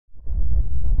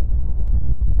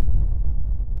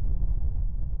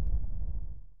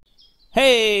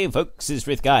Hey folks, it's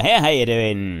Frithgar here, how you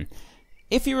doing?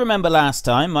 If you remember last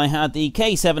time, I had the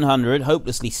K700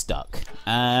 hopelessly stuck,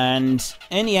 and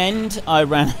in the end I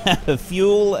ran out of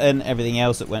fuel and everything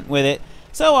else that went with it,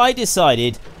 so I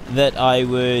decided that I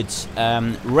would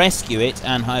rescue it,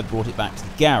 and I brought it back to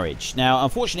the garage. Now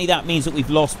unfortunately that means that we've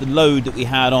lost the load that we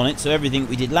had on it, so everything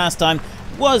we did last time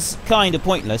was kind of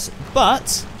pointless,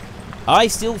 but I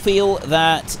still feel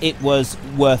that it was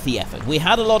worth the effort. We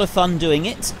had a lot of fun doing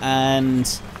it,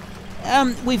 and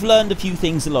we've learned a few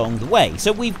things along the way.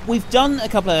 So we've done a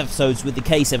couple of episodes with the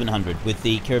K700, with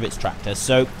the Kirovitz tractor.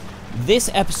 So this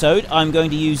episode, I'm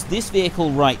going to use this vehicle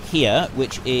right here,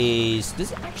 which is...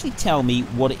 does it actually tell me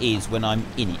what it is when I'm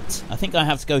in it? I think I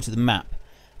have to go to the map.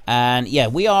 And yeah,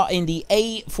 we are in the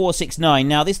A469.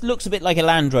 Now this looks a bit like a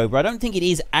Landrover. I don't think it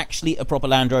is actually a proper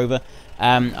Landrover.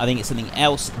 I think it's something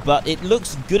else, but it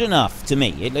looks good enough to me.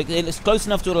 It looks close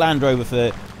enough to a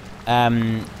Landrover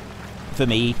for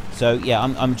me. So yeah,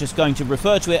 I'm just going to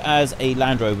refer to it as a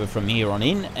Landrover from here on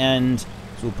in, and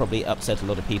this will probably upset a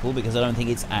lot of people because I don't think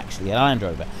it's actually a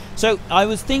Landrover. So I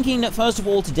was thinking that first of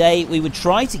all today we would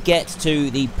try to get to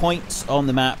the points on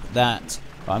the map that...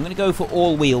 well, I'm going to go for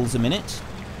all wheels a minute.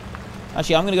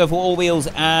 Actually, I'm going to go for all wheels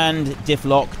and diff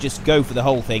lock, just go for the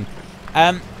whole thing.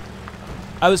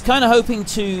 I was kind of hoping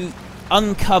to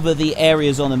uncover the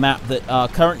areas on the map that are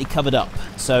currently covered up.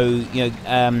 So, you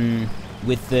know,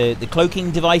 with the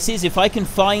cloaking devices, if I can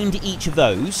find each of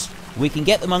those, we can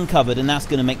get them uncovered, and that's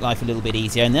going to make life a little bit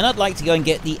easier. And then I'd like to go and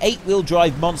get the 8-wheel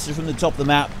drive monster from the top of the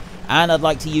map, and I'd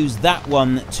like to use that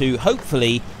one to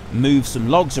hopefully move some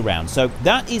logs around. So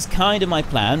that is kind of my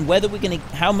plan. Whether we're going to,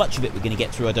 how much of it we're going to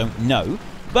get through, I don't know,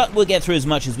 but we'll get through as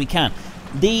much as we can.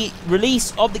 The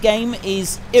release of the game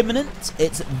is imminent.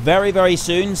 It's very, very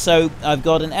soon. So I've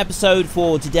got an episode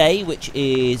for today, which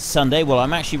is Sunday. Well,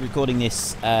 I'm actually recording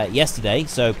this yesterday,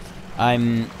 so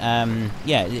I'm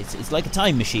yeah, it's like a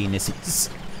time machine. This is.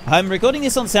 I'm recording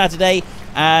this on Saturday,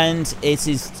 and it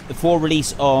is for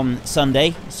release on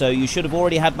Sunday. So you should have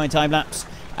already had my time lapse,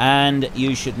 and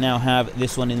you should now have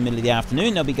this one in the middle of the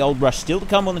afternoon. There'll be Gold Rush still to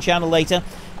come on the channel later,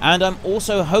 and I'm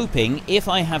also hoping, if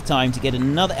I have time, to get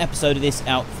another episode of this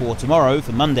out for tomorrow,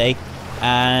 for Monday,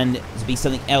 and there'll be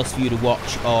something else for you to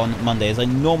watch on Monday, as I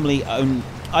normally own...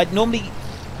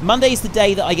 Monday's the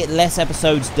day that I get less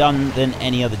episodes done than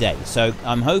any other day, so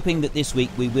I'm hoping that this week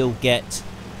we will get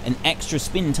an extra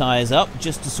Spintires up,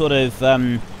 just to sort of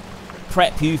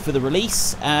prep you for the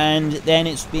release, and then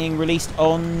it's being released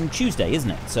on Tuesday,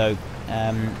 isn't it? So,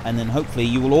 and then hopefully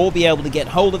you will all be able to get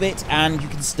hold of it, and you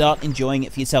can start enjoying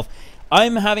it for yourself.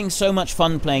 I'm having so much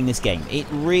fun playing this game. It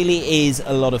really is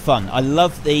a lot of fun. I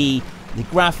love the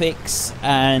graphics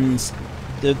and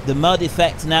the mud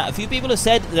effect. Now, a few people have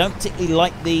said they don't particularly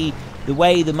like the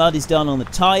way the mud is done on the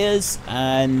tyres,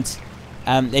 and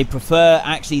they prefer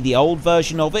actually the old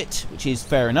version of it, which is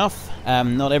fair enough.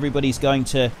 Not everybody's going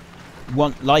to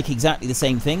like exactly the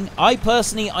same thing. I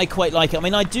personally, I quite like it. I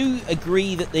mean, I do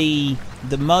agree that the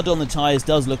mud on the tyres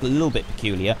does look a little bit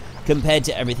peculiar compared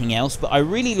to everything else, but I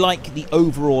really like the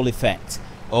overall effect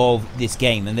of this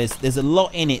game, and there's a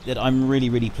lot in it that I'm really,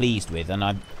 really pleased with. And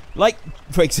I'm like,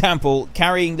 for example,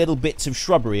 carrying little bits of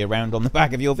shrubbery around on the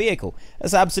back of your vehicle.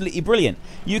 That's absolutely brilliant.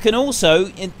 You can also,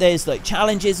 there's like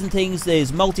challenges and things,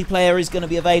 there's multiplayer is going to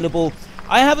be available.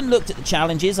 I haven't looked at the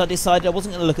challenges. I decided I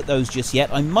wasn't going to look at those just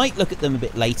yet. I might look at them a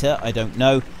bit later. I don't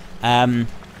know.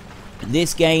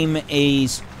 This game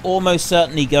is almost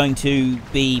certainly going to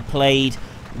be played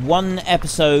one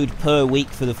episode per week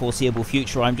for the foreseeable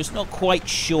future. I'm just not quite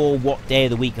sure what day of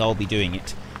the week I'll be doing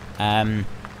it.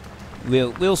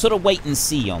 We'll sort of wait and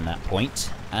see on that point,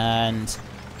 and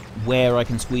where I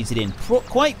can squeeze it in.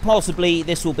 Quite possibly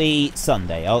this will be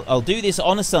Sunday. I'll do this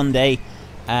on a Sunday,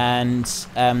 and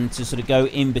to sort of go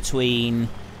in between,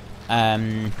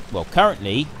 well,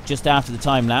 currently just after the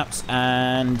time lapse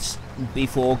and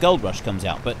before Gold Rush comes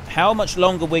out. But how much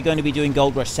longer we're going to be doing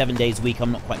Gold Rush 7 days a week,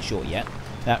 I'm not quite sure yet.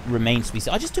 That remains to be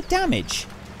seen. I just took damage.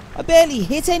 I barely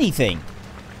hit anything,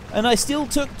 and I still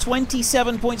took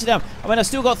 27 points of damage. I mean, I've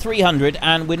still got 300,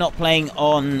 and we're not playing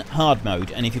on hard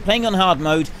mode. And if you're playing on hard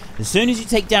mode, as soon as you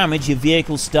take damage, your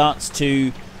vehicle starts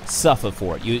to suffer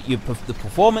for it. The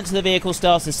performance of the vehicle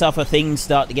starts to suffer, things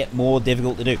start to get more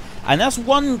difficult to do. And that's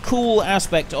one cool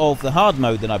aspect of the hard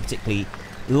mode that I particularly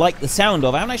like the sound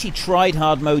of. I haven't actually tried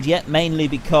hard mode yet, mainly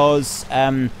because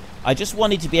I just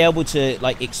wanted to be able to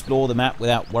like explore the map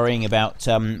without worrying about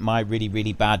my really,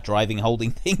 really bad driving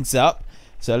holding things up.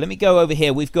 So let me go over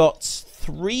here. We've got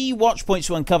 3 watch points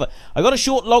to uncover. I got a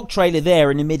short log trailer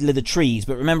there in the middle of the trees,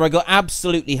 but remember, I got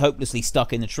absolutely hopelessly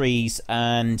stuck in the trees,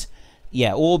 and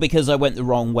Yeah, all because I went the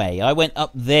wrong way. I went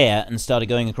up there and started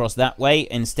going across that way.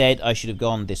 Instead, I should have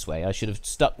gone this way. I should have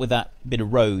stuck with that bit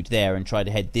of road there and tried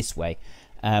to head this way.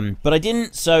 But I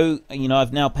didn't, so, you know,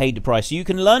 I've now paid the price. So you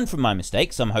can learn from my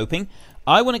mistakes, I'm hoping.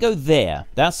 I want to go there.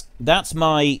 That's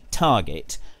my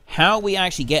target. How we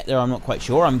actually get there, I'm not quite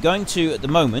sure. I'm going to, at the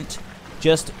moment,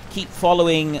 just keep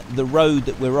following the road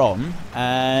that we're on.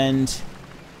 And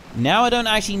now I don't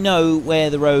actually know where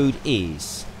the road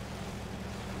is.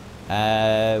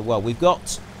 Well, we've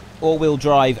got all-wheel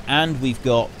drive and we've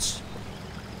got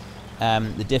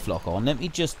the diff lock on. Let me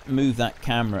just move that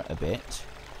camera a bit,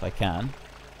 if I can.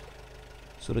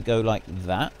 Sort of go like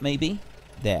that, maybe.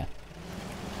 There.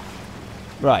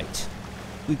 Right.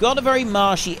 We've got a very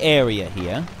marshy area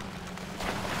here.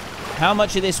 How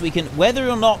much of this we can... Whether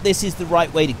or not this is the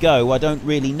right way to go, I don't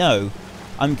really know.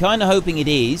 I'm kind of hoping it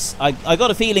is. I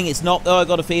got a feeling it's not, though. I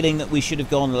got a feeling that we should have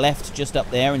gone left just up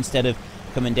there instead of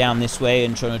coming down this way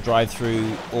and trying to drive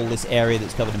through all this area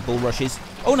that's covered in bulrushes.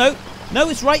 Oh, no. No,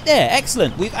 it's right there.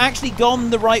 Excellent. We've actually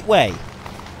gone the right way.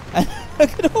 And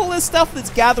look at all the stuff that's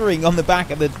gathering on the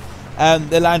back of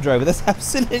the Land Rover. That's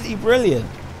absolutely brilliant.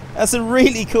 That's a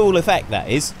really cool effect, that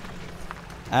is.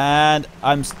 And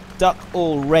I'm stuck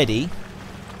already.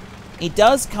 It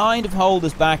does kind of hold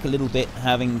us back a little bit,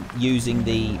 using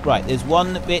the... Right, there's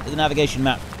one bit of the navigation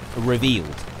map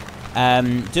revealed.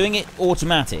 Doing it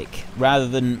automatic rather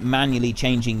than manually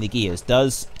changing the gears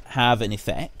does have an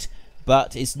effect,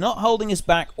 but it's not holding us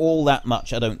back all that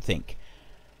much, I don't think.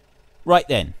 Right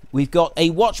then, we've got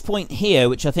a watch point here,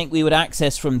 which I think we would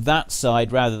access from that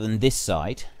side rather than this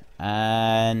side.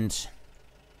 And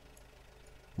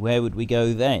where would we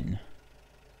go then?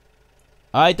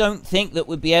 I don't think that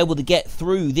we'd be able to get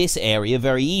through this area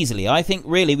very easily. I think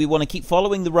really we want to keep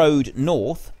following the road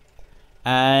north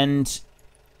and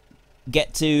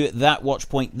get to that watch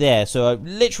point there. So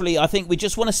literally, I think we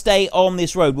just want to stay on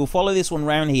this road. We'll follow this one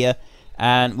round here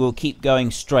and we'll keep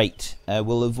going straight.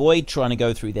 We'll avoid trying to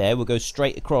go through there. We'll go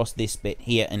straight across this bit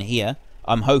here and here,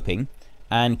 I'm hoping,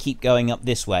 and keep going up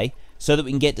this way so that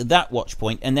we can get to that watch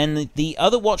point. And then the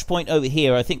other watch point over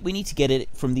here, I think we need to get it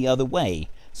from the other way.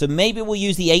 So maybe we'll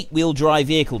use the 8-wheel drive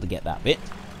vehicle to get that bit.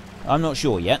 I'm not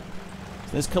sure yet.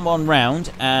 So let's come on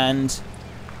round, and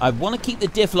I want to keep the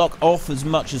diff lock off as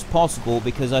much as possible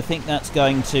because I think that's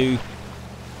going to...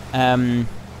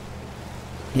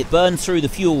 it burns through the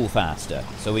fuel faster.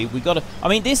 So we've got to... I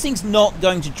mean, this thing's not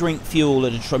going to drink fuel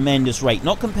at a tremendous rate,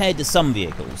 not compared to some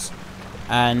vehicles.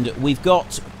 And we've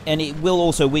got... And it will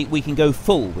also... We can go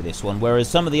full with this one, whereas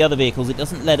some of the other vehicles, it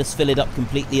doesn't let us fill it up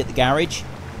completely at the garage.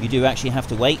 You do actually have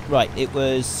to wait. Right, it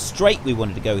was straight we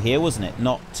wanted to go here, wasn't it?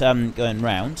 Not going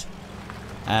round.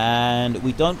 And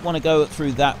we don't want to go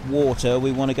through that water.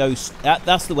 We want to go...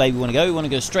 That's the way we want to go. We want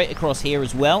to go straight across here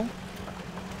as well.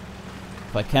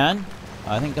 If I can.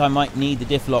 I think I might need the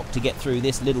diff lock to get through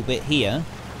this little bit here.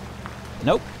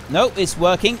 Nope. Nope, it's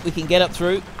working. We can get up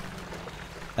through.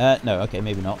 No, okay,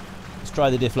 maybe not. Let's try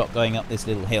the diff lock going up this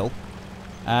little hill.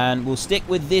 And we'll stick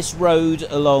with this road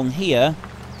along here.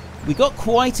 We've got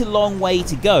quite a long way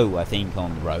to go, I think,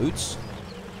 on the roads.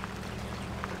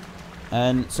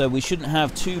 And so we shouldn't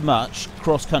have too much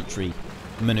cross-country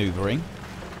manoeuvring.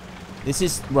 This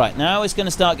is... Right, now it's going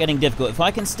to start getting difficult. If I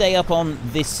can stay up on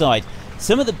this side...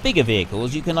 Some of the bigger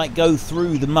vehicles, you can, like, go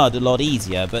through the mud a lot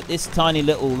easier. But this tiny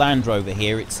little Land Rover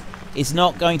here, it's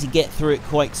not going to get through it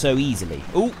quite so easily.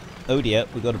 Oh dear,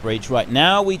 we've got a bridge. Right,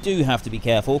 now we do have to be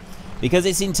careful. Because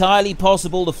it's entirely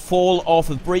possible to fall off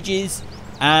of bridges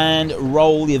and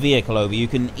roll your vehicle over. You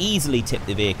can easily tip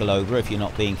the vehicle over if you're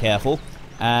not being careful,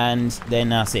 and then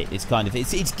that's it. It's kind of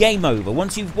it's game over.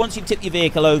 Once you've tipped your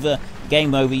vehicle over,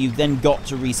 game over. You've then got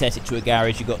to reset it to a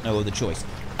garage. You've got no other choice,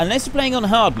 unless you're playing on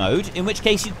hard mode, in which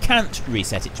case you can't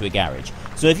reset it to a garage.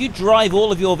 So if you drive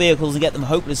all of your vehicles and get them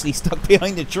hopelessly stuck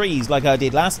behind the trees like I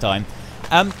did last time,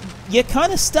 you're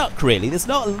kind of stuck, really. There's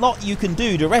not a lot you can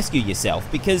do to rescue yourself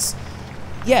because...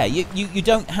 Yeah, you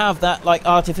don't have that, like,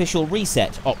 artificial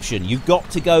reset option. You've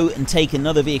got to go and take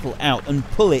another vehicle out and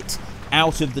pull it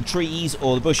out of the trees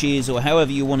or the bushes or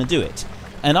however you want to do it.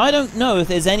 And I don't know if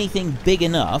there's anything big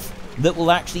enough that will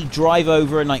actually drive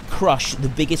over and, like, crush the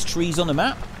biggest trees on the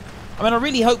map. I mean, I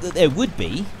really hope that there would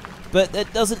be, but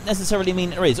that doesn't necessarily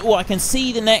mean there is. Oh, I can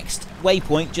see the next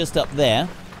waypoint just up there.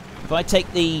 If I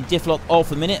take the diff lock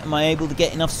off a minute, am I able to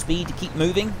get enough speed to keep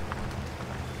moving?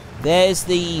 There's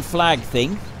the flag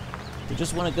thing. I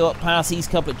just want to go up past these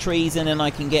couple of trees and then I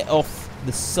can get off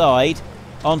the side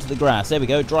onto the grass. There we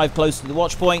go. Drive close to the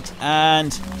watch point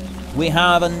and we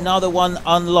have another one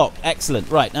unlocked. Excellent.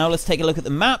 Right, now let's take a look at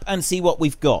the map and see what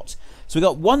we've got. So we've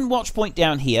got one watch point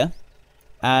down here.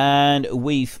 And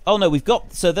we've... Oh, no, we've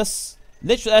got... So that's...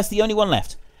 Literally, that's the only one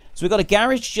left. So we've got a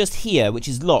garage just here, which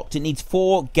is locked. It needs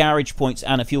 4 garage points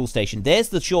and a fuel station. There's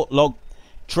the short log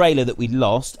trailer that we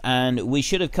lost, and we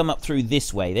should have come up through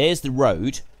this way. There's the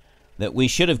road that we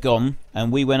should have gone,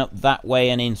 and we went up that way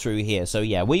and in through here. So,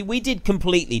 yeah, we did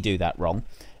completely do that wrong.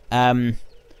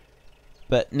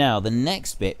 But now, the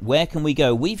next bit, where can we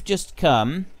go? We've just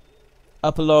come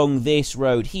up along this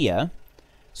road here.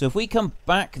 So if we come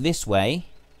back this way...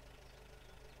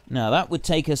 Now, that would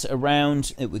take us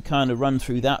around, it would kind of run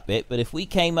through that bit, but if we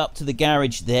came up to the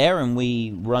garage there and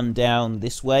we run down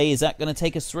this way, is that going to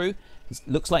take us through? It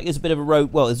looks like there's a bit of a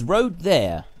road. Well, there's a road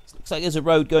there. It looks like there's a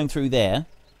road going through there.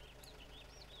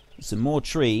 Some more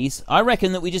trees. I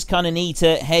reckon that we just kind of need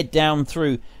to head down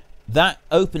through that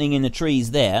opening in the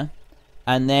trees there,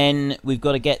 and then we've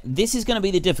got to get... This is going to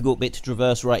be the difficult bit to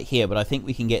traverse right here, but I think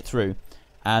we can get through.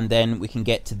 And then we can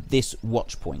get to this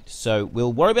watch point. So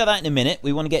we'll worry about that in a minute.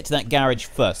 We want to get to that garage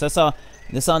first. That's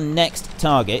our next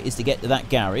target, is to get to that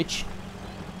garage.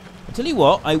 I'll tell you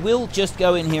what, I will just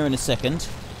go in here in a second.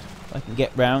 If I can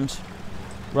get round.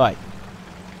 Right.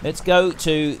 Let's go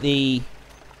to the...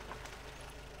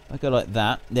 I go like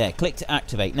that. There, click to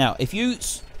activate. Now, if you...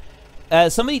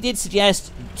 somebody did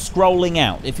suggest scrolling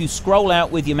out. If you scroll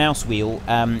out with your mouse wheel,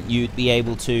 you'd be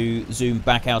able to zoom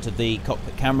back out of the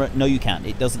cockpit camera. No, you can't.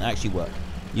 It doesn't actually work.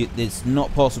 It's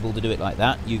not possible to do it like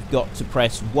that. You've got to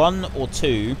press 1 or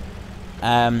 2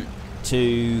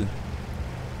 to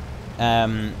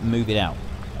move it out.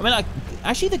 I mean,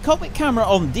 actually, the cockpit camera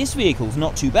on this vehicle is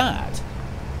not too bad.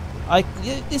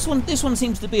 This one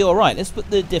seems to be all right. Let's put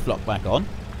the diff lock back on.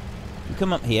 We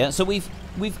come up here. So we've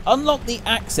unlocked the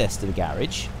access to the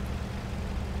garage,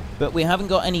 but we haven't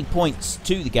got any points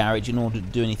to the garage in order to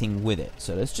do anything with it.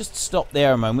 So let's just stop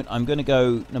there a moment. I'm going to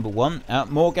go number 1.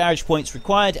 More garage points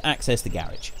required to access the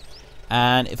garage.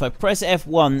 And if I press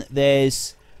F1,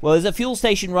 there's a fuel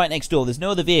station right next door. There's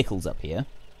no other vehicles up here.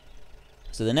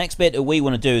 So the next bit that we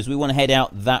want to do is we want to head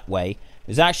out that way.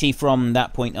 It's actually from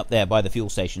that point up there by the fuel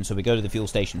station. So we go to the fuel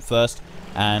station first,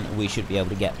 and we should be able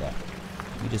to get there.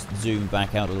 We just zoom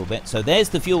back out a little bit. So there's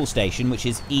the fuel station, which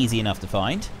is easy enough to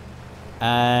find.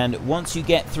 And once you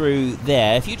get through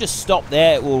there, if you just stop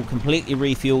there, it will completely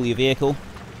refuel your vehicle.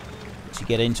 Once you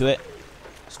get into it,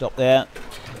 stop there.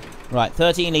 Right,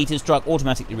 13 litres, truck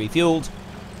automatically refueled.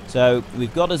 So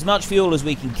we've got as much fuel as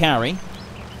we can carry.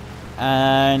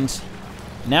 And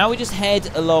now we just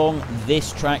head along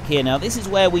this track here. Now, this is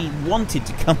where we wanted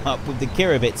to come up with the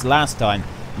Kirovits last time,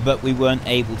 but we weren't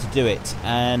able to do it.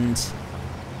 And...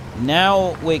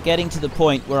 now we're getting to the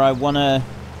point where I want to...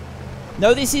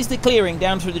 No, this is the clearing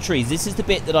down through the trees. This is the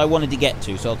bit that I wanted to get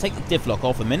to. So I'll take the diff lock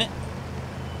off a minute.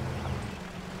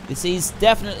 This is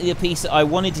definitely the piece that I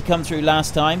wanted to come through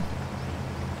last time.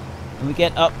 And we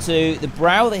get up to the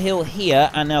brow of the hill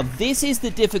here. And now this is the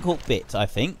difficult bit, I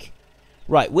think.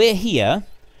 Right, we're here.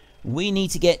 We need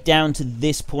to get down to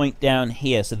this point down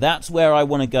here. So that's where I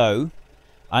want to go.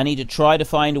 I need to try to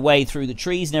find a way through the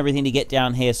trees and everything to get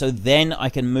down here, so then I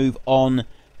can move on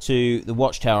to the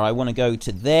watchtower. I want to go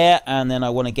to there, and then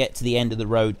I want to get to the end of the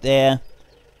road there,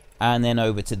 and then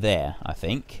over to there, I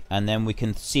think. And then we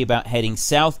can see about heading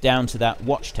south down to that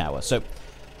watchtower. So,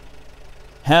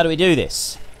 how do we do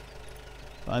this?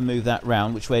 If I move that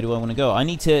round, which way do I want to go? I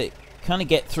need to kind of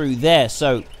get through there.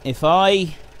 So, if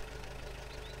I...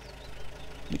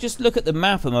 we just look at the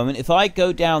map a moment. If I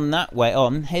go down that way... oh,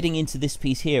 I'm heading into this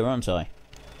piece here, aren't I?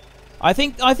 I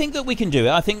think that we can do it.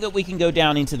 I think that we can go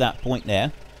down into that point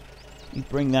there. You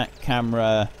bring that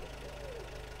camera...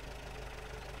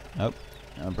 nope.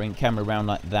 I'll bring the camera around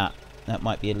like that. That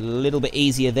might be a little bit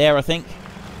easier there, I think.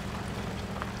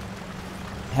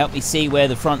 Help me see where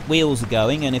the front wheels are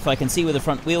going. And if I can see where the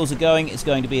front wheels are going, it's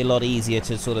going to be a lot easier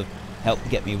to sort of help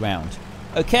get me round.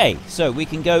 Okay, so we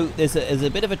can go... there's a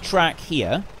bit of a track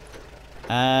here.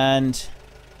 And...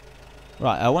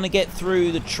 right, I want to get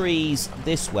through the trees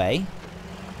this way.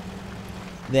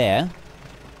 There.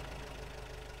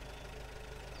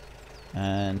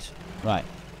 And... right.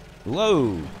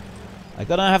 Whoa! I'm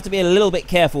going to have to be a little bit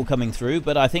careful coming through,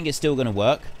 but I think it's still going to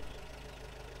work.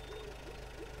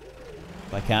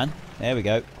 If I can. There we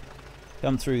go.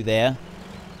 Come through there.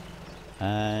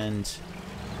 And...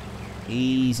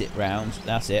 ease it round.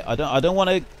 That's it. I don't want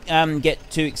to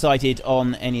get too excited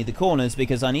on any of the corners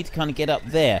because I need to kind of get up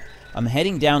there. I'm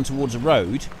heading down towards a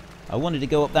road. I wanted to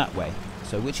go up that way.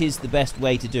 So which is the best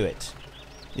way to do it?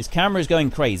 This camera is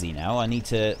going crazy now. I need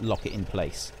to lock it in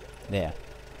place. There.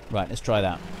 Right, let's try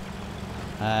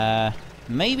that.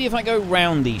 Maybe if I go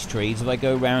round these trees, if I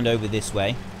go round over this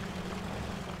way.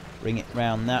 Bring it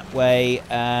round that way.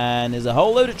 And there's a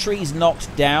whole load of trees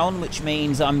knocked down, which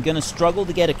means I'm going to struggle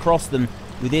to get across them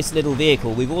with this little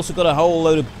vehicle. We've also got a whole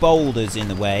load of boulders in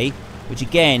the way, which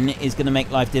again is going to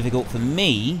make life difficult for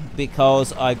me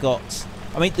because I've got...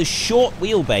 I mean, the short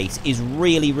wheelbase is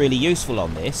really, really useful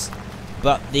on this,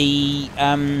 but the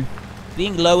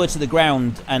being lower to the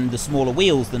ground and the smaller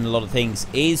wheels than a lot of things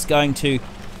is going to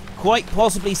quite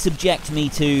possibly subject me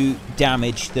to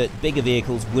damage that bigger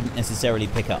vehicles wouldn't necessarily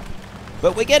pick up.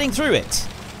 But we're getting through it.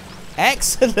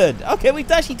 Excellent. Okay,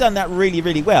 we've actually done that really,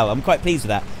 really well. I'm quite pleased with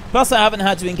that. Plus, I haven't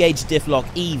had to engage diff lock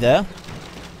either.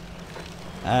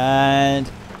 And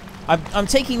I'm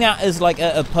taking that as like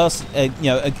a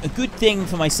good thing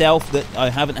for myself that I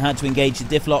haven't had to engage the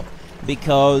diff lock,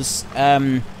 because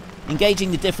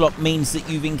engaging the diff lock means that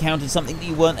you've encountered something that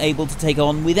you weren't able to take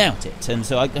on without it. And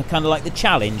so I kind of like the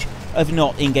challenge of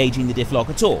not engaging the diff lock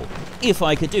at all, if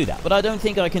I could do that. But I don't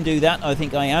think I can do that. I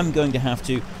think I am going to have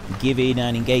to give in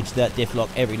and engage that diff lock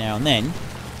every now and then.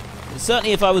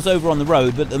 Certainly if I was over on the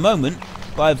road, but at the moment,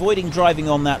 by avoiding driving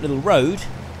on that little road,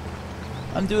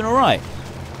 I'm doing alright.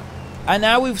 And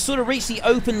now we've sort of reached the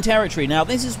open territory. Now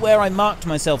this is where I marked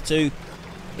myself to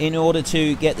in order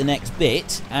to get the next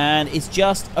bit, and it's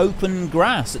just open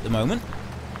grass at the moment.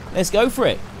 Let's go for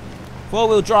it.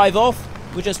 Four-wheel drive off.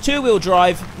 We're just two-wheel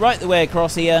drive right the way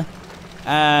across here,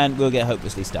 and we'll get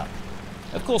hopelessly stuck.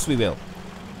 Of course we will.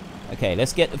 Okay,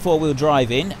 let's get the four-wheel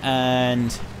drive in,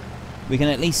 and we can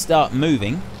at least start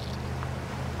moving.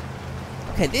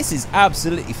 Okay, this is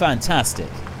absolutely fantastic.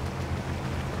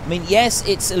 I mean, yes,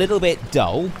 it's a little bit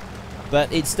dull,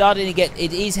 but it's starting to get...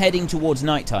 It is heading towards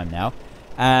nighttime now.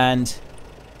 And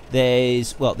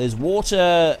there's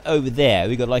water over there.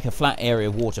 We've got like a flat area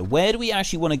of water. Where do we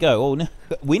actually want to go? Oh, no.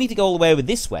 We need to go all the way over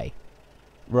this way.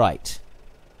 Right.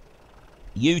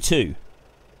 U2.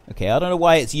 Okay, I don't know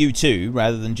why it's U2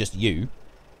 rather than just U.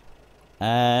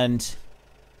 And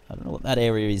I don't know what that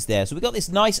area is there. So we've got this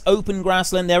nice open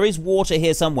grassland. There is water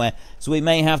here somewhere, so we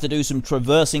may have to do some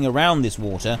traversing around this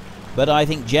water. But I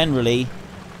think generally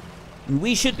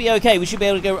we should be okay. We should be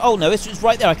able to go... Oh, no, it's just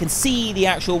right there. I can see the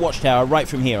actual watchtower right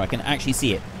from here. I can actually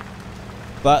see it.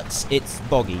 But it's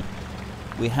boggy.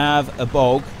 We have a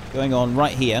bog going on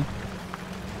right here,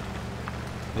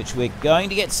 which we're going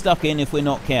to get stuck in if we're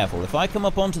not careful. If I come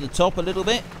up onto the top a little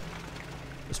bit,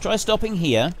 let's try stopping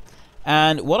here.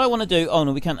 And what I want to do... Oh,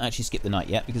 no, we can't actually skip the night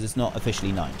yet because it's not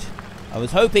officially night. I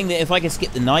was hoping that if I could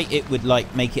skip the night, it would,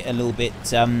 like, make it a little bit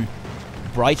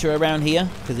brighter around here.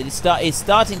 Because it's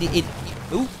starting to...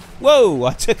 Ooh, whoa!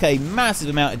 I took a massive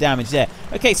amount of damage there.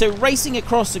 Okay, so racing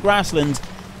across the grassland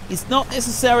is not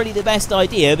necessarily the best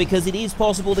idea because it is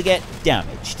possible to get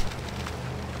damaged.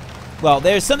 Well,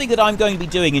 there's something that I'm going to be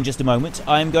doing in just a moment.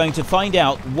 I'm going to find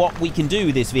out what we can do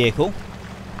with this vehicle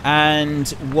and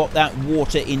what that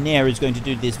water in there is going to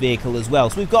do to this vehicle as well.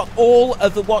 So we've got all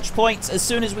of the watch points. As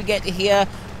soon as we get to here,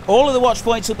 all of the watch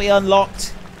points will be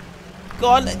unlocked. Go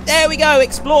on, there we go,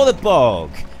 explore the bog.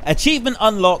 Achievement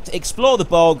unlocked, explore the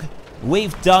bog.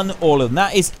 We've done all of them.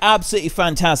 That is absolutely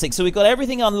fantastic. So we've got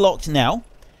everything unlocked now.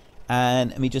 And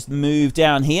let me just move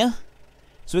down here.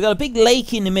 So we've got a big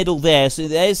lake in the middle there. So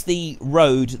there's the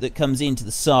road that comes into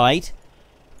the side.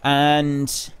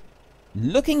 And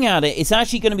looking at it, it's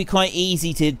actually going to be quite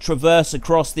easy to traverse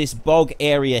across this bog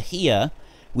area here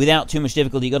without too much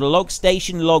difficulty. You've got a log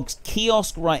station, logs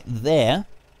kiosk right there,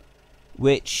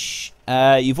 which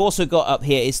you've also got up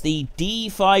here. It's the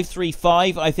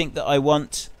D535, I think, that I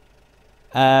want.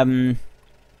 I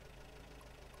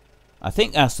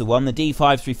think that's the one, the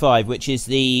D535, which is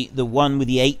the one with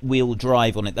the 8-wheel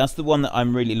drive on it. That's the one that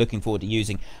I'm really looking forward to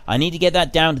using. I need to get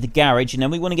that down to the garage, and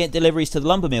then we want to get deliveries to the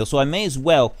lumber mill, so I may as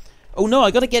well... Oh, no,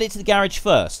 I got to get it to the garage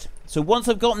first. So once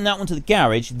I've gotten that one to the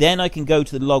garage, then I can go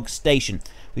to the log station.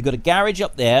 We've got a garage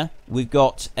up there. We've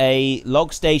got a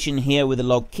log station here with a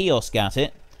log kiosk at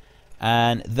it.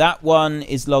 And that one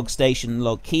is log station,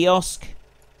 log kiosk.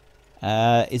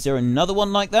 Is there another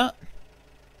one like that?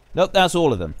 Nope, that's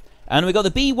all of them. And we've got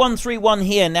the B131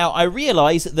 here. Now, I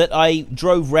realise that I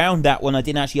drove round that one. I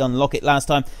didn't actually unlock it last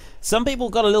time. Some people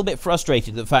got a little bit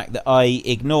frustrated at the fact that I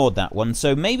ignored that one.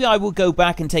 So maybe I will go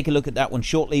back and take a look at that one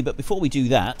shortly. But before we do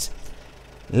that,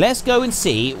 let's go and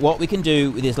see what we can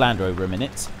do with this Landrover a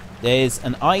minute. There's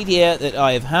an idea that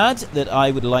I have had that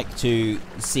I would like to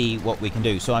see what we can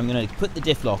do. So I'm going to put the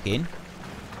diff lock in.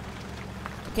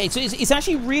 Okay, so it's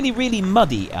actually really, really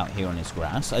muddy out here on this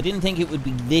grass. I didn't think it would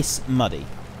be this muddy.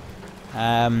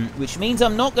 Which means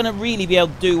I'm not going to really be able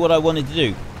to do what I wanted to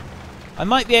do. I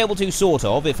might be able to, sort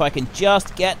of, if I can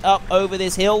just get up over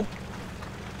this hill.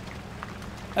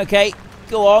 Okay,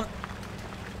 go on.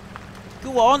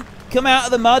 Go on. come out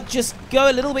of the mud, just go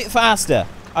a little bit faster.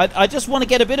 I just want to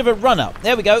get a bit of a run up.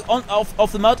 There we go.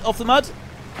 Off the mud. Off the mud.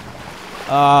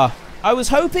 I was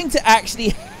hoping to actually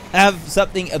have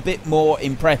something a bit more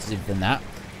impressive than that.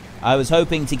 I was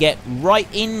hoping to get right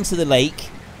into the lake.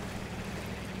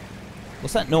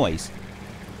 What's that noise?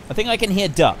 I think I can hear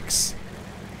ducks.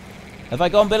 Have I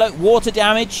gone below? Water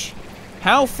damage.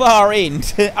 How far in?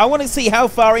 I want to see how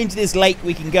far into this lake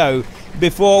we can go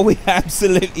before we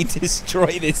absolutely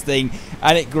destroy this thing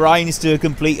and it grinds to a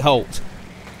complete halt.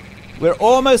 We're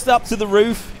almost up to the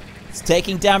roof. It's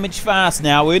taking damage fast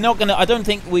now. We're not going to... I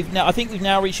think we've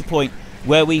now reached a point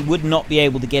where we would not be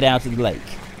able to get out of the lake,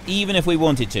 even if we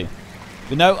wanted to.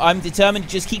 But no, I'm determined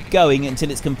to just keep going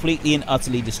until it's completely and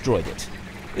utterly destroyed it.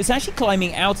 It's actually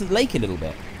climbing out of the lake a little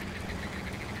bit.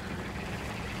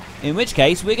 In which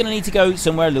case, we're going to need to go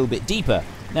somewhere a little bit deeper.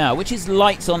 Now, which is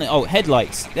lights on it? Oh,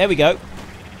 headlights. There we go.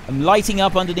 I'm lighting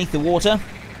up underneath the water.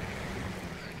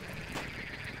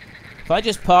 If I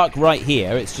just park right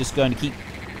here, it's just going to keep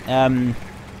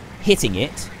hitting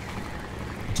it.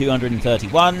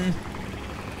 231.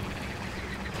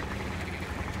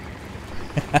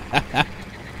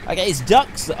 Okay, it's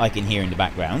ducks that I can hear in the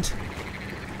background.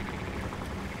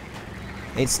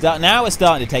 Now we're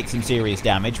starting to take some serious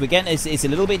damage. We're getting it's a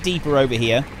little bit deeper over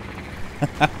here.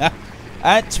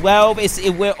 At 12,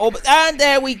 and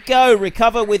there we go.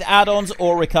 Recover with add-ons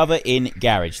or recover in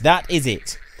garage. That is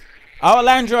it. Our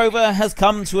Landrover has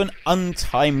come to an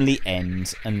untimely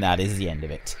end, and that is the end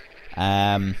of it.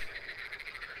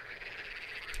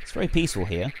 It's very peaceful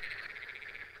here.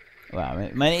 Well,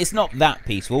 I mean, it's not that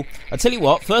peaceful. I'll tell you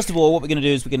what, first of all, what we're going to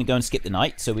do is we're going to go and skip the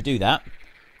night, so we do that.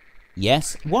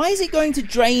 Yes. Why is it going to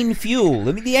drain fuel?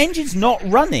 I mean, the engine's not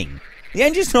running. The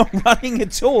engine's not running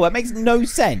at all. That makes no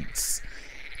sense.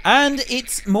 And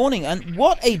it's morning, and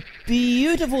what a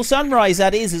beautiful sunrise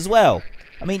that is as well.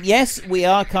 I mean, yes, we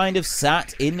are kind of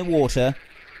sat in the water,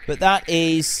 but that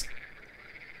is...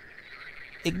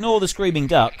 Ignore the screaming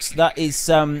ducks. That is,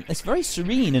 it's very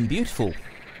serene and beautiful.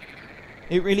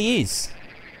 It really is.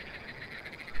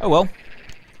 Oh well.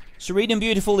 Serene and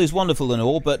beautiful is wonderful and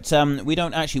all, but we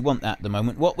don't actually want that at the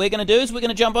moment. What we're going to do is we're going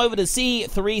to jump over to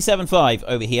C375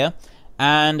 over here,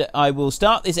 and I will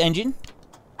start this engine.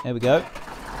 There we go.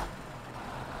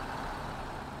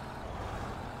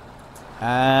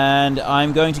 And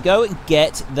I'm going to go and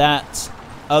get that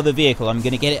other vehicle. I'm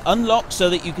going to get it unlocked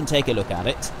so that you can take a look at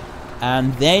it.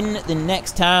 And then the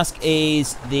next task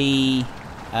is the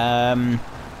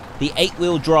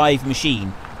 8-wheel drive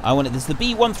machine. I want it. This is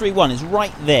the B131. It's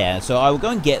right there. So I will go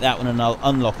and get that one and I'll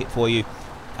unlock it for you.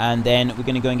 And then we're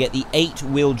going to go and get the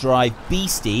 8-wheel drive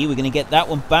beastie. We're going to get that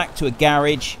one back to a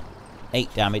garage.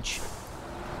 8 damage.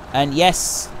 And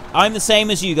yes, I'm the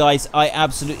same as you guys. I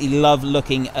absolutely love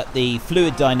looking at the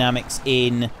fluid dynamics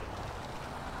in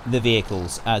the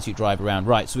vehicles as you drive around.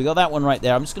 Right, so we got that one right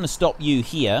there. I'm just going to stop you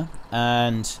here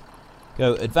and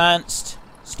go advanced,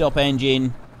 stop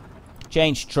engine,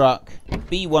 change truck,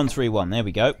 B131. There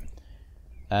we go.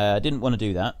 I didn't want to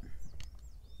do that.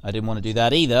 I didn't want to do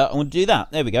that either. I want to do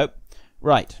that. There we go.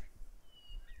 Right.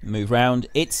 Move round.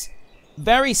 It's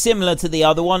very similar to the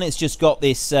other one. It's just got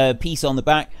this piece on the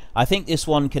back. I think this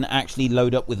one can actually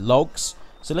load up with logs.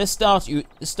 So let's start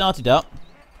it up.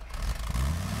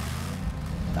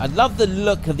 I love the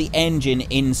look of the engine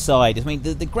inside. I mean,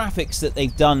 the graphics that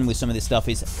they've done with some of this stuff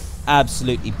is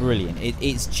absolutely brilliant.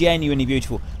 It's genuinely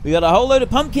beautiful. We've got a whole load of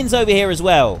pumpkins over here as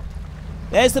well.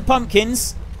 There's the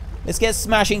pumpkins. Let's get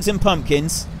smashing some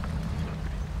pumpkins.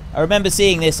 I remember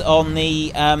seeing this on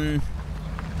the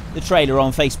trailer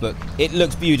on Facebook. It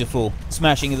looks beautiful,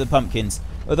 smashing of the pumpkins.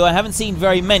 Although I haven't seen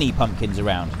very many pumpkins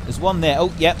around. There's one there.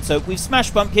 Oh, yep, so we've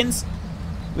smashed pumpkins.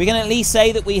 We can at least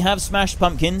say that we have smashed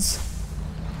pumpkins.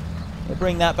 We'll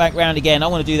bring that back round again. I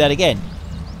want to do that again.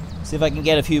 See if I can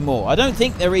get a few more. I don't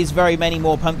think there is very many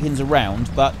more pumpkins around,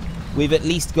 but we've at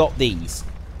least got these.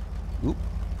 Oop.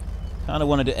 Kind of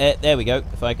want to do... there we go.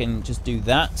 If I can just do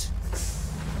that.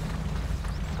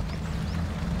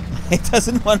 It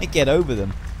doesn't want to get over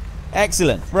them.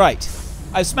 Excellent. Right.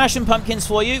 I've smashed some pumpkins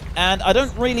for you, and I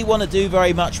don't really want to do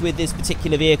very much with this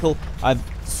particular vehicle. I've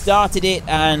started it,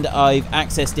 and I've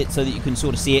accessed it so that you can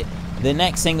sort of see it. The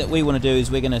next thing that we want to do is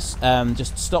we're going to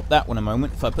just stop that one a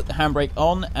moment. If I put the handbrake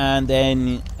on, and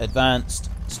then advanced,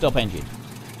 stop engine.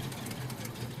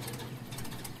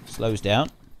 Slows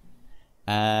down.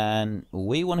 And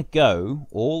we want to go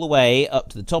all the way up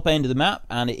to the top end of the map,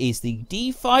 and it is the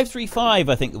D535,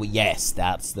 I think. Yes,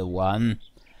 that's the one.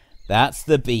 That's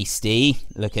the beastie.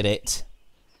 Look at it.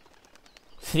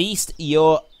 Feast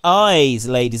your eyes,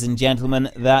 ladies and gentlemen.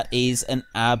 That is an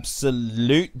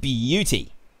absolute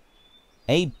beauty.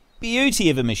 A beauty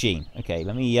of a machine. Okay,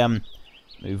 let me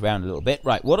move around a little bit.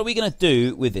 Right, what are we going to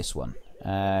do with this one?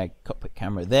 Cockpit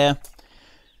camera there.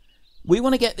 We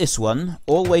want to get this one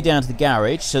all the way down to the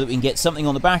garage so that we can get something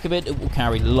on the back of it that will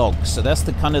carry logs. So that's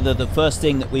the kind of the first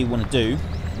thing that we want to do.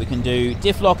 We can do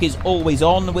diff lock is always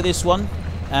on with this one,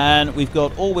 and we've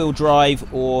got all-wheel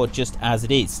drive or just as it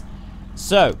is.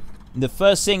 So the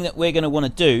first thing that we're going to want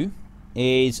to do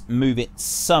is move it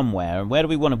somewhere. And where do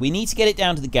we want to? We need to get it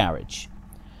down to the garage.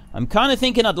 I'm kind of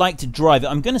thinking I'd like to drive it.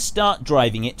 I'm going to start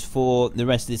driving it for the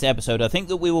rest of this episode. I think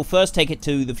that we will first take it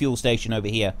to the fuel station over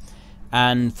here.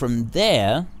 And from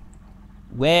there,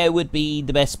 where would be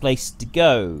the best place to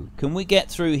go? Can we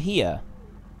get through here?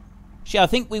 Actually, I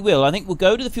think we will. I think we'll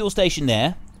go to the fuel station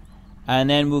there. And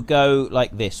then we'll go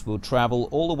like this. We'll travel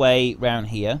all the way around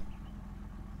here.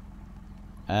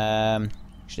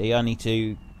 Actually, I need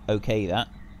to okay that.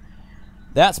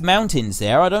 That's mountains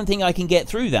there. I don't think I can get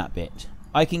through that bit.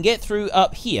 I can get through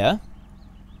up here.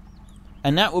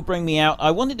 And that will bring me out.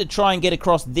 I wanted to try and get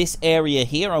across this area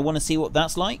here. I want to see what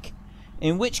that's like.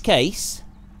 In which case,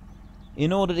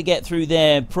 in order to get through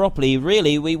there properly,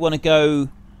 really, we want to go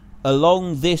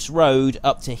along this road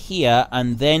up to here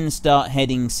and then start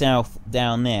heading south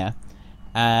down there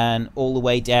and all the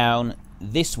way down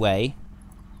this way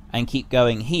and keep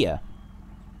going here.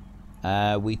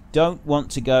 We don't want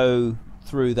to go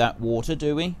through that water,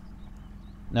 do we?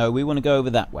 No, we want to go over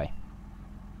that way.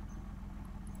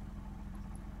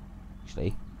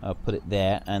 Actually, I'll put it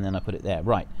there and then I'll put it there.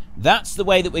 Right. That's the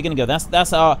way that we're going to go.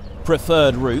 That's our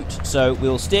preferred route. So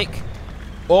we'll stick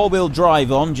all-wheel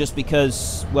drive on just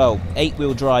because, well,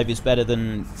 8-wheel drive is better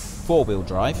than 4-wheel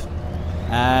drive.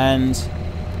 And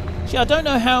see, I don't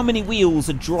know how many wheels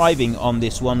are driving on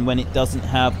this one when it doesn't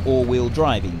have all-wheel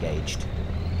drive engaged.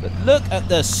 But look at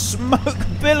the smoke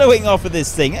billowing off of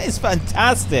this thing. It's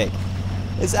fantastic.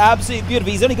 It's absolutely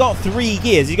beautiful. He's only got 3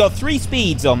 gears. He's got 3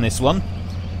 speeds on this one.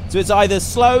 So it's either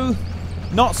slow,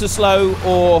 not so slow,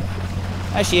 or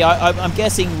actually I'm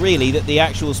guessing really that the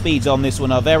actual speeds on this one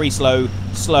are very slow,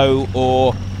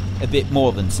 or a bit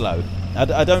more than slow.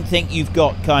 I don't think you've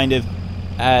got kind of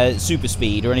super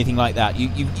speed or anything like that.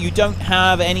 You don't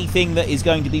have anything that is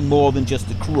going to be more than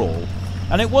just a crawl.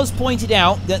 And it was pointed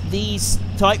out that these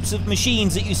types of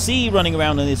machines that you see running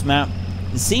around on this map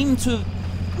would seem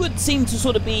to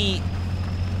sort of be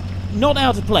not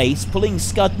out of place pulling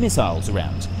Scud missiles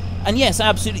around. And yes, I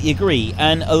absolutely agree.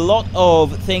 And a lot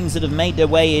of things that have made their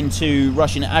way into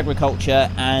Russian agriculture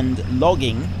and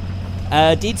logging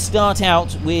did start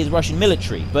out with Russian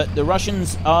military. But the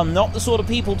Russians are not the sort of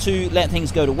people to let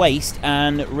things go to waste,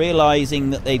 and realizing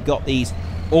that they've got these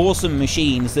awesome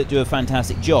machines that do a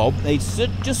fantastic job, they've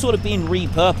just sort of been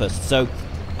repurposed. So,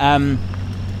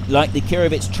 like the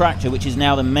Kirovitz tractor, which is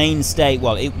now the mainstay,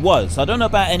 well, it was, I don't know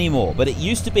about anymore, but it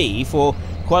used to be for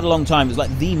quite a long time. It was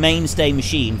like the mainstay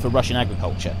machine for Russian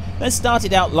agriculture. That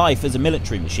started out life as a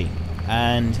military machine,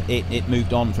 and it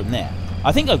moved on from there.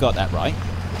 I think I've got that right.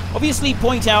 Obviously,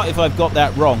 point out if I've got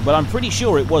that wrong, but I'm pretty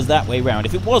sure it was that way round.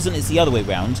 If it wasn't, it's the other way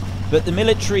round. But the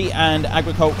military,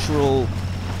 agricultural,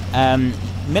 and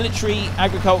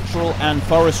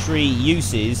forestry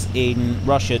uses in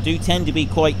Russia do tend to be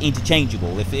quite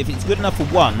interchangeable. If it's good enough for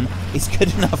one, it's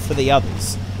good enough for the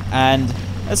others. And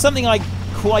that's something I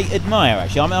quite admire,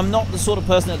 actually. I'm not the sort of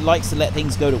person that likes to let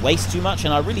things go to waste too much,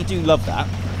 and I really do love that.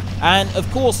 And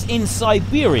of course, in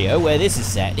Siberia, where this is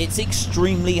set, it's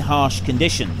extremely harsh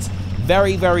conditions.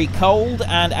 Very, very cold,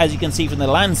 and as you can see from the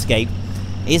landscape,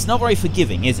 it's not very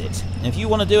forgiving, is it? If you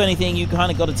want to do anything, you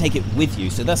kind of got to take it with you.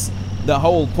 So that's the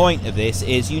whole point of this,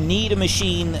 is you need a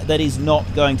machine that is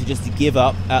not going to just give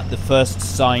up at the first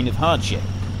sign of hardship.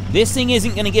 This thing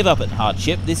isn't going to give up at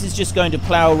hardship. This is just going to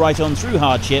plow right on through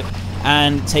hardship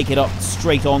and take it up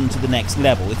straight on to the next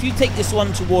level. If you take this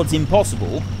one towards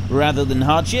impossible rather than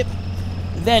hardship,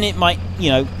 then it might, you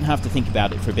know, have to think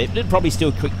about it for a bit, but it'll probably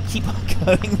still keep on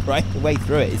going right the way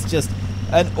through it. It's just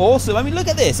an awesome, I mean, look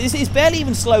at this. It's barely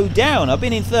even slowed down. I've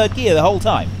been in 3rd gear the whole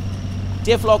time.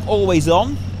 Diff lock always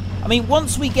on. I mean,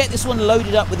 once we get this one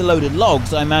loaded up with a load of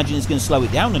logs, I imagine it's going to slow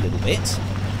it down a little bit.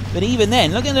 But even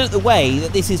then, looking at the way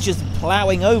that this is just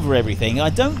ploughing over everything, I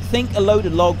don't think a load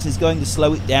of logs is going to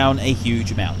slow it down a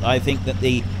huge amount. I think that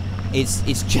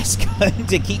it's just going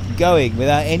to keep going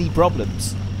without any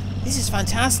problems. This is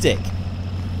fantastic.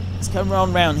 Let's come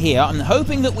around here. I'm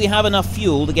hoping that we have enough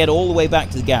fuel to get all the way back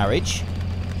to the garage.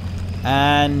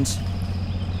 And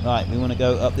right, we want to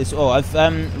go up this. Oh, I've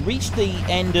reached the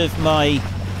end of my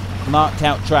marked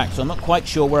out track, so I'm not quite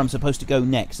sure where I'm supposed to go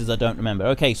next, as I don't remember.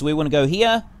 Okay, so we want to go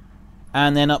here,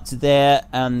 and then up to there,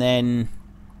 and then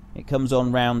it comes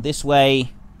on round this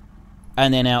way,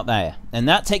 and then out there. And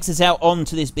that takes us out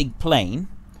onto this big plain,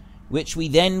 which we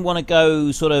then want to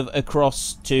go sort of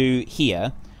across to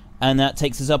here, and that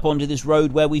takes us up onto this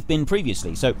road where we've been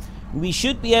previously. So we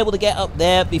should be able to get up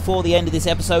there before the end of this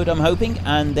episode, I'm hoping,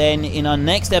 and then in our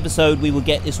next episode we will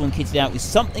get this one kitted out with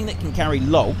something that can carry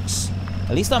logs.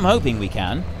 At least I'm hoping we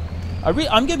can. I'm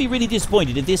going to be really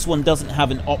disappointed if this one doesn't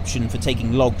have an option for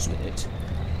taking logs with it.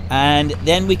 And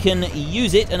then we can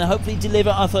use it and hopefully deliver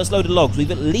our first load of logs.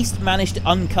 We've at least managed to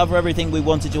uncover everything we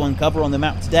wanted to uncover on the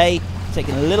map today.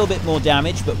 Taking a little bit more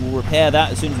damage, but we'll repair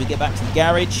that as soon as we get back to the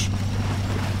garage.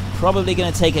 Probably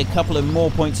going to take a couple of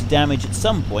more points of damage at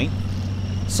some point.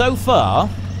 So far,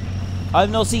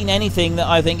 I've not seen anything that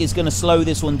I think is going to slow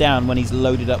this one down when he's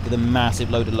loaded up with a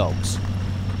massive load of logs.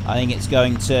 I think it's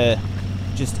going to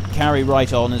just carry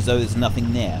right on as though there's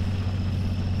nothing there.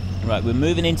 Right, we're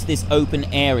moving into this open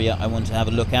area I want to have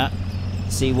a look at.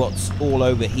 See what's all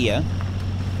over here.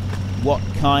 What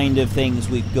kind of things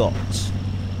we've got.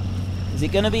 Is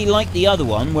it going to be like the other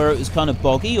one, where it was kind of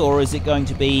boggy, or is it going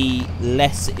to be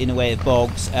less in a way of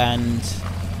bogs, and...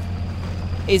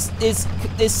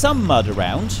 There's some mud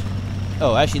around.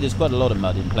 Oh, actually, there's quite a lot of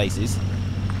mud in places.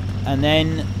 And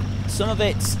then some of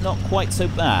it's not quite so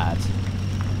bad.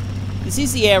 This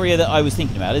is the area that I was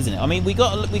thinking about, isn't it? I mean, we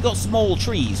got small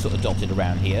trees sort of dotted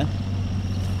around here.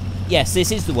 Yes,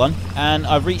 this is the one, and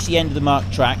I've reached the end of the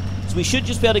marked track. So we should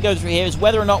just be able to go through here. Is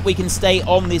whether or not we can stay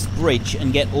on this bridge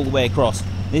and get all the way across.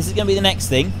 This is going to be the next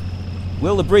thing.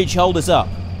 Will the bridge hold us up?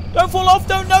 Don't fall off!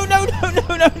 No, no, no, no,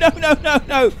 no, no, no, no, no,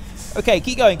 no! Okay,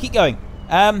 keep going, keep going.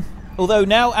 Although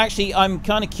now, actually, I'm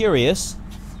kind of curious.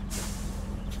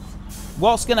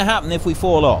 What's going to happen if we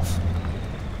fall off?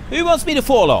 Who wants me to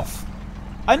fall off?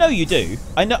 I know you do.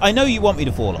 I know you want me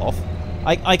to fall off.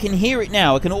 I can hear it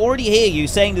now. I can already hear you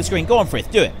saying to the screen, go on, Frith,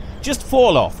 do it. Just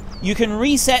fall off. You can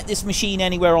reset this machine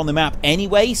anywhere on the map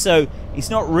anyway, so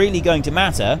it's not really going to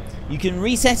matter. You can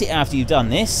reset it after you've done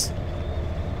this.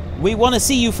 We want to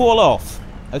see you fall off.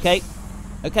 Okay?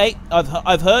 Okay,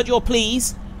 I've heard your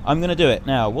pleas. I'm going to do it.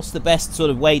 Now, what's the best sort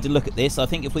of way to look at this? I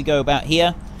think if we go about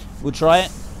here, we'll try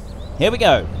it. Here we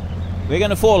go. We're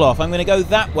going to fall off. I'm going to go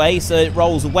that way so it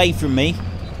rolls away from me.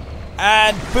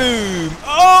 And boom!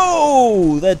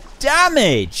 Oh, the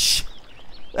damage!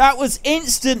 That was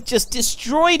instant, just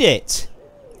destroyed it.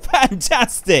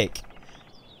 Fantastic.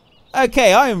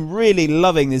 Okay, I am really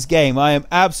loving this game. I am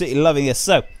absolutely loving this.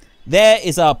 So, there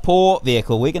is our poor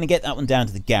vehicle. We're going to get that one down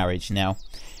to the garage now.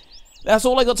 That's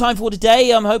all I got time for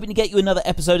today. I'm hoping to get you another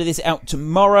episode of this out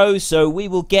tomorrow. So we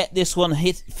will get this one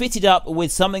fitted up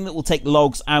with something that will take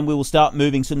logs, and we will start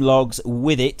moving some logs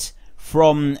with it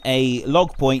from a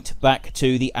log point back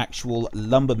to the actual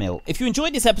lumber mill. If you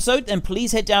enjoyed this episode, then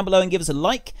please head down below and give us a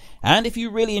like. And if you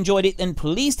really enjoyed it, then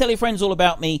please tell your friends all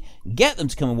about me. Get them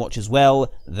to come and watch as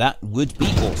well. That would be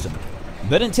awesome.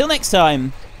 But until next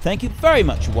time, thank you very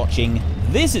much for watching.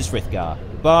 This is Frithgar.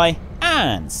 Bye,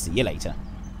 and see you later.